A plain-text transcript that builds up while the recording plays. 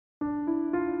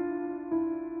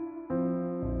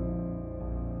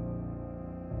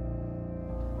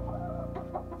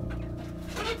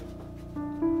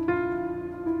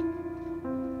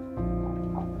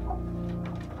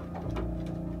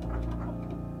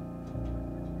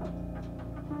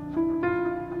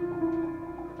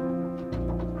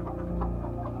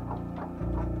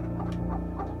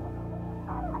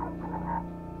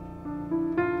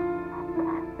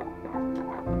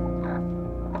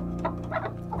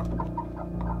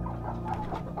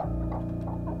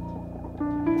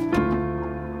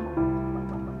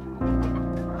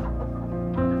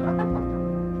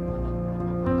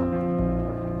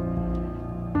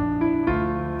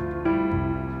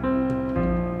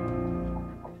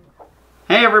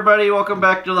everybody, welcome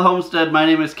back to the homestead. My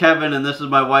name is Kevin and this is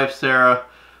my wife Sarah.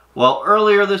 Well,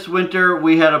 earlier this winter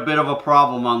we had a bit of a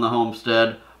problem on the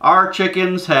homestead. Our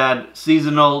chickens had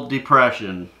seasonal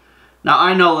depression. Now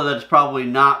I know that that's probably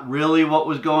not really what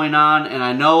was going on, and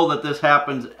I know that this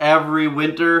happens every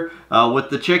winter with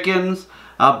the chickens,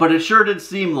 but it sure did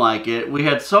seem like it. We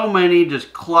had so many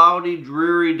just cloudy,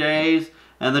 dreary days,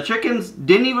 and the chickens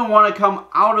didn't even want to come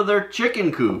out of their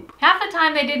chicken coop. Half the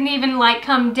time they didn't even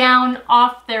come down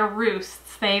off their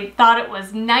roosts. They thought it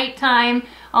was nighttime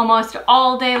almost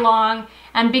all day long,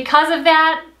 and because of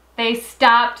that, they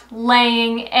stopped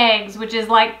laying eggs, which is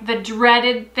like the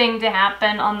dreaded thing to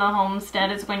happen on the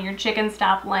homestead, is when your chickens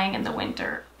stop laying in the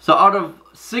winter. So out of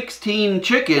 16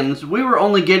 chickens, we were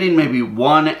only getting maybe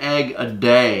 1 egg a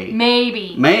day.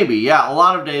 Maybe, yeah. A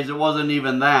lot of days it wasn't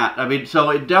even that. I mean,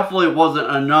 so it definitely wasn't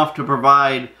enough to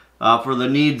provide for the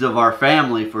needs of our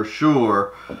family, for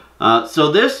sure.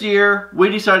 So this year, we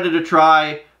decided to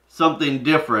try something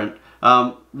different.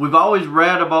 We've always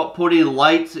read about putting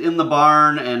lights in the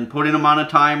barn and putting them on a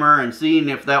timer and seeing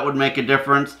if that would make a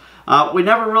difference. We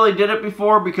never really did it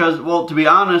before because, well, to be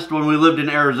honest, when we lived in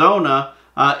Arizona,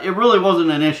 it really wasn't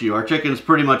an issue. Our chickens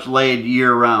pretty much laid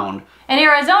year-round. In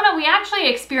Arizona, we actually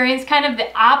experienced kind of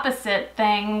the opposite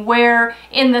thing, where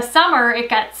in the summer it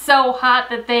got so hot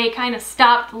that they kind of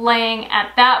stopped laying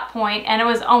at that point, and it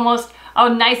was almost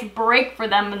a nice break for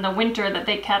them in the winter that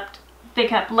they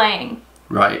kept laying.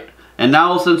 Right. And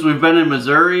now since we've been in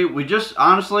Missouri, we just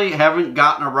honestly haven't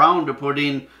gotten around to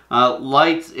putting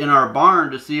lights in our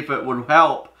barn to see if it would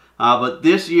help. But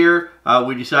this year,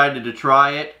 we decided to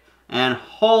try it. And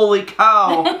holy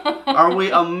cow, are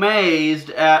we amazed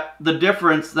at the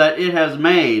difference that it has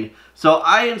made. So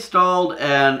I installed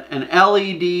an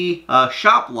LED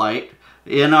shop light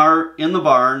in the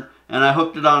barn, and I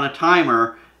hooked it on a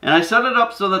timer. And I set it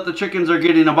up so that the chickens are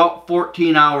getting about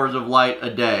 14 hours of light a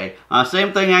day.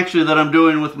 Same thing actually that I'm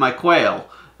doing with my quail.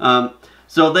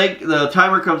 So the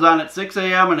timer comes on at 6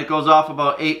 a.m. and it goes off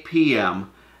about 8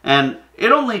 p.m. And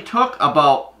it only took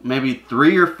about maybe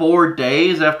 3 or 4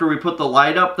 days after we put the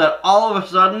light up that all of a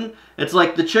sudden, it's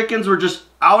like the chickens were just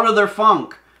out of their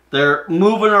funk. They're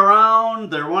moving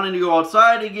around, they're wanting to go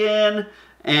outside again,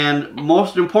 and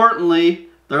most importantly,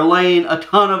 they're laying a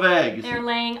ton of eggs. They're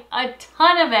laying a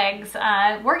ton of eggs.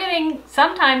 We're getting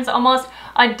sometimes almost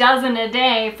a dozen a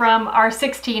day from our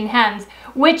 16 hens,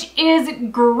 which is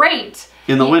great.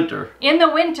 In the winter. In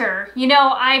the winter. You know,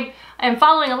 I am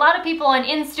following a lot of people on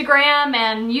Instagram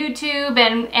and YouTube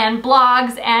and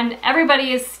blogs, and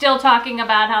everybody is still talking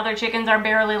about how their chickens are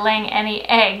barely laying any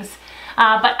eggs.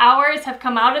 But ours have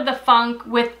come out of the funk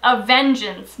with a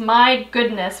vengeance. My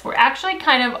goodness, we're actually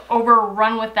kind of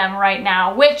overrun with them right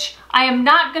now, which I am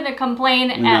not going to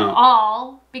complain at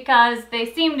all, because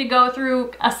they seem to go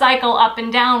through a cycle up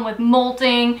and down with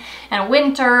molting and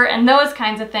winter and those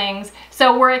kinds of things.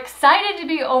 So we're excited to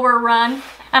be overrun.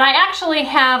 And I actually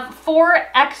have 4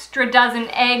 extra dozen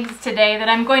eggs today that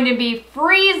I'm going to be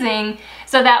freezing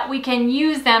so that we can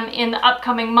use them in the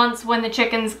upcoming months when the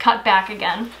chickens cut back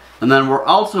again. And then we're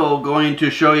also going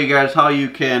to show you guys how you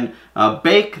can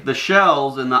bake the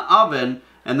shells in the oven,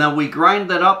 and then we grind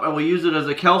that up and we use it as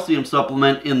a calcium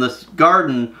supplement in this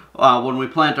garden when we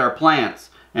plant our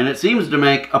plants. And it seems to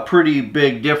make a pretty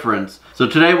big difference. So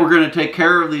today we're going to take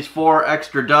care of these 4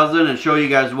 extra dozen and show you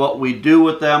guys what we do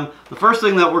with them. The first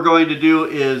thing that we're going to do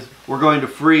is we're going to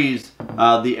freeze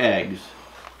the eggs.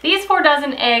 These 4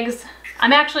 dozen eggs,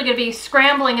 I'm actually going to be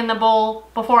scrambling in the bowl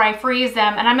before I freeze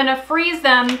them, and I'm going to freeze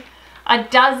them a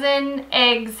dozen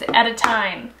eggs at a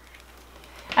time.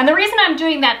 And the reason I'm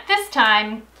doing that this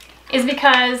time is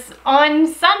because on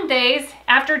Sundays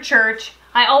after church,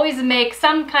 I always make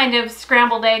some kind of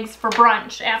scrambled eggs for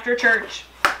brunch after church.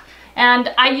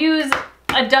 And I use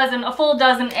a full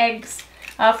dozen eggs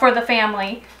for the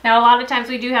family. Now a lot of times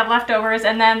we do have leftovers,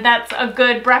 and then that's a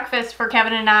good breakfast for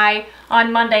Kevin and I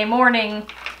on Monday morning.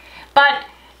 But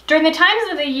during the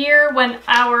times of the year when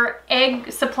our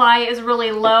egg supply is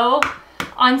really low,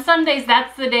 on Sundays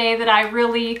that's the day that I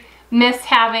really miss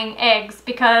having eggs,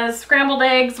 because scrambled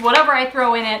eggs, whatever I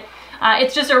throw in it,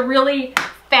 it's just a really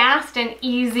fast and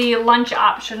easy lunch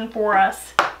option for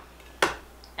us.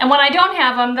 And when I don't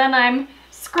have them, then I'm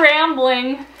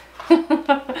scrambling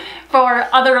for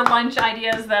other lunch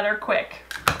ideas that are quick.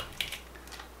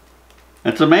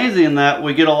 It's amazing that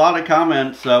we get a lot of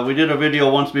comments. We did a video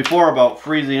once before about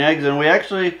freezing eggs, and we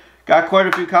actually got quite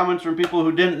a few comments from people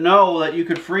who didn't know that you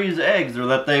could freeze eggs or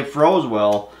that they froze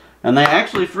well. And they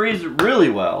actually freeze really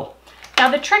well. Now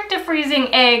the trick to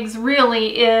freezing eggs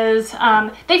really is,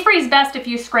 they freeze best if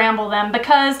you scramble them,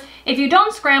 because if you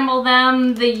don't scramble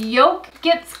them, the yolk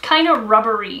gets kind of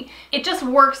rubbery. It just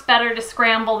works better to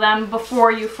scramble them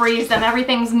before you freeze them.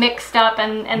 Everything's mixed up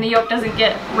and the yolk doesn't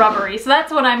get rubbery. So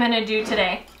that's what I'm gonna do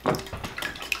today.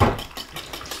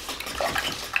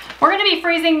 We're gonna be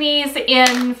freezing these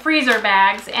in freezer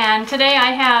bags, and today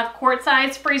I have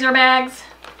quart-sized freezer bags.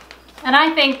 And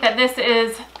I think that this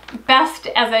is best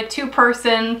as a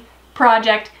two-person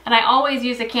project, and I always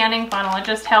use a canning funnel. It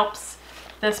just helps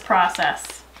this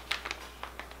process.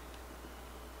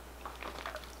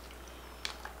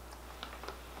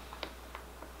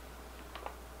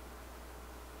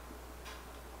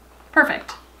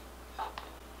 Perfect.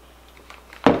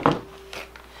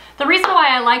 The reason why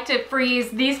I like to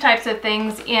freeze these types of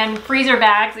things in freezer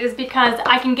bags is because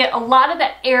I can get a lot of the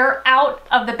air out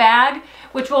of the bag,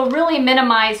 which will really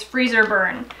minimize freezer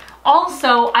burn.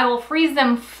 Also, I will freeze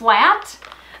them flat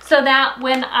so that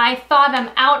when I thaw them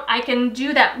out, I can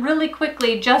do that really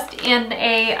quickly just in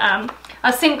a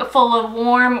sink full of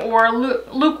warm or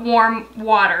lukewarm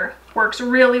water. Works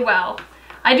really well.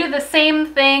 I do the same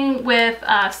thing with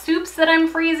soups that I'm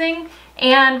freezing,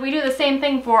 and we do the same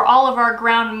thing for all of our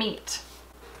ground meat.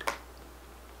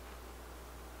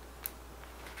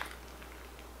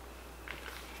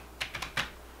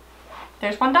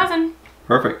 There's 1 dozen.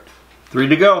 Perfect. 3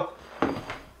 to go.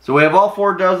 So we have all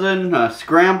 4 dozen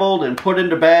scrambled and put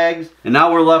into bags, and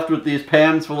now we're left with these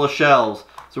pans full of shells.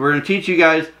 So we're going to teach you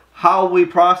guys how we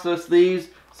process these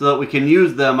so that we can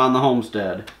use them on the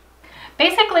homestead.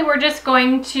 Basically, we're just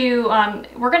going to,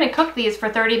 cook these for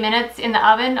 30 minutes in the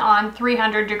oven on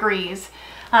 300 degrees.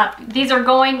 These are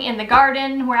going in the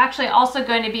garden. We're actually also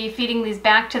going to be feeding these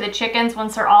back to the chickens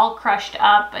once they're all crushed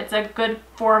up. It's a good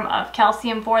form of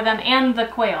calcium for them and the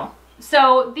quail.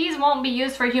 So these won't be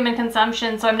used for human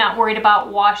consumption, so I'm not worried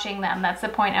about washing them. That's the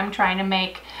point I'm trying to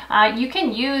make. You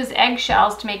can use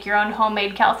eggshells to make your own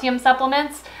homemade calcium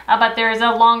supplements, but there's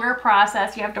a longer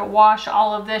process. You have to wash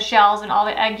all of the shells and all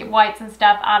the egg whites and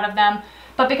stuff out of them.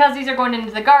 But because these are going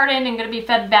into the garden and going to be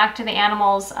fed back to the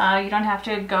animals, you don't have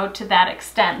to go to that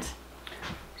extent.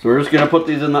 So we're just going to put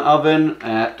these in the oven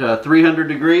at 300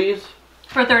 degrees.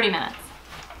 For 30 minutes.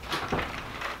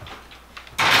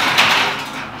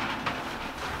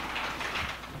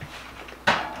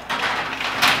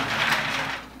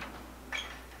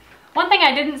 One thing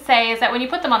I didn't say is that when you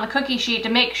put them on the cookie sheet, to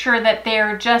make sure that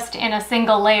they're just in a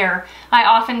single layer, I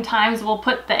oftentimes will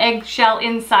put the eggshell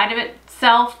inside of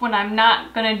itself when I'm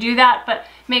not going to do that, but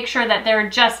make sure that they're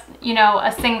just, you know,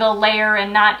 a single layer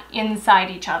and not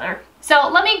inside each other. So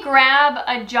let me grab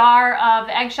a jar of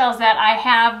the eggshells that I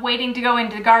have waiting to go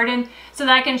into the garden so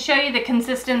that I can show you the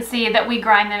consistency that we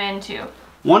grind them into.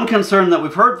 One concern that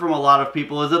we've heard from a lot of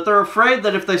people is that they're afraid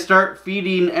that if they start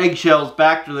feeding eggshells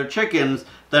back to their chickens,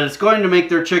 that it's going to make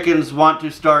their chickens want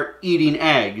to start eating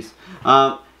eggs.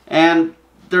 And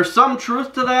there's some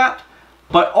truth to that,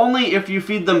 but only if you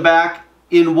feed them back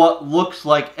in what looks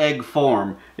like egg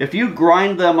form. If you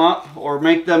grind them up or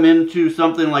make them into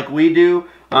something like we do,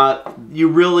 you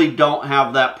really don't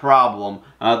have that problem.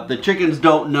 The chickens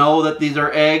don't know that these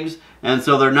are eggs, and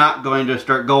so they're not going to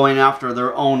start going after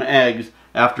their own eggs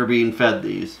after being fed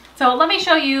these. So let me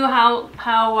show you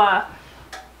how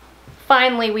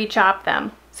finely we chop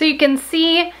them. So you can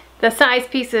see the size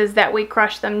pieces that we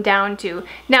crush them down to.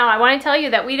 Now I want to tell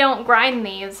you that we don't grind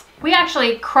these. We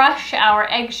actually crush our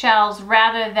eggshells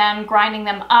rather than grinding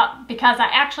them up, because I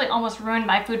actually almost ruined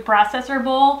my food processor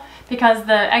bowl because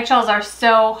the eggshells are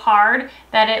so hard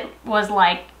that it was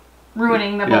like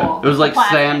ruining the bowl. It was like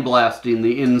sandblasting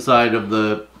the inside of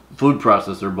the food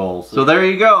processor bowls. So there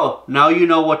you go. Now you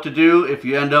know what to do if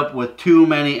you end up with too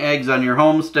many eggs on your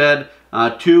homestead.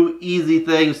 2 easy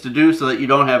things to do so that you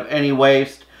don't have any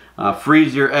waste.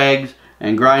 Freeze your eggs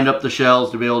and grind up the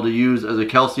shells to be able to use as a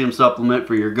calcium supplement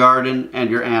for your garden and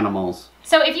your animals.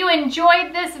 So if you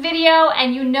enjoyed this video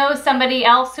and you know somebody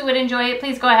else who would enjoy it,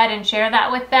 please go ahead and share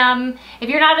that with them. If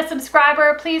you're not a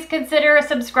subscriber, please consider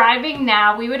subscribing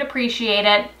now. We would appreciate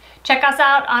it. Check us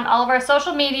out on all of our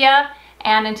social media.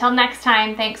 And until next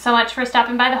time, thanks so much for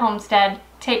stopping by the homestead.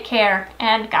 Take care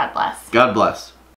and God bless. God bless.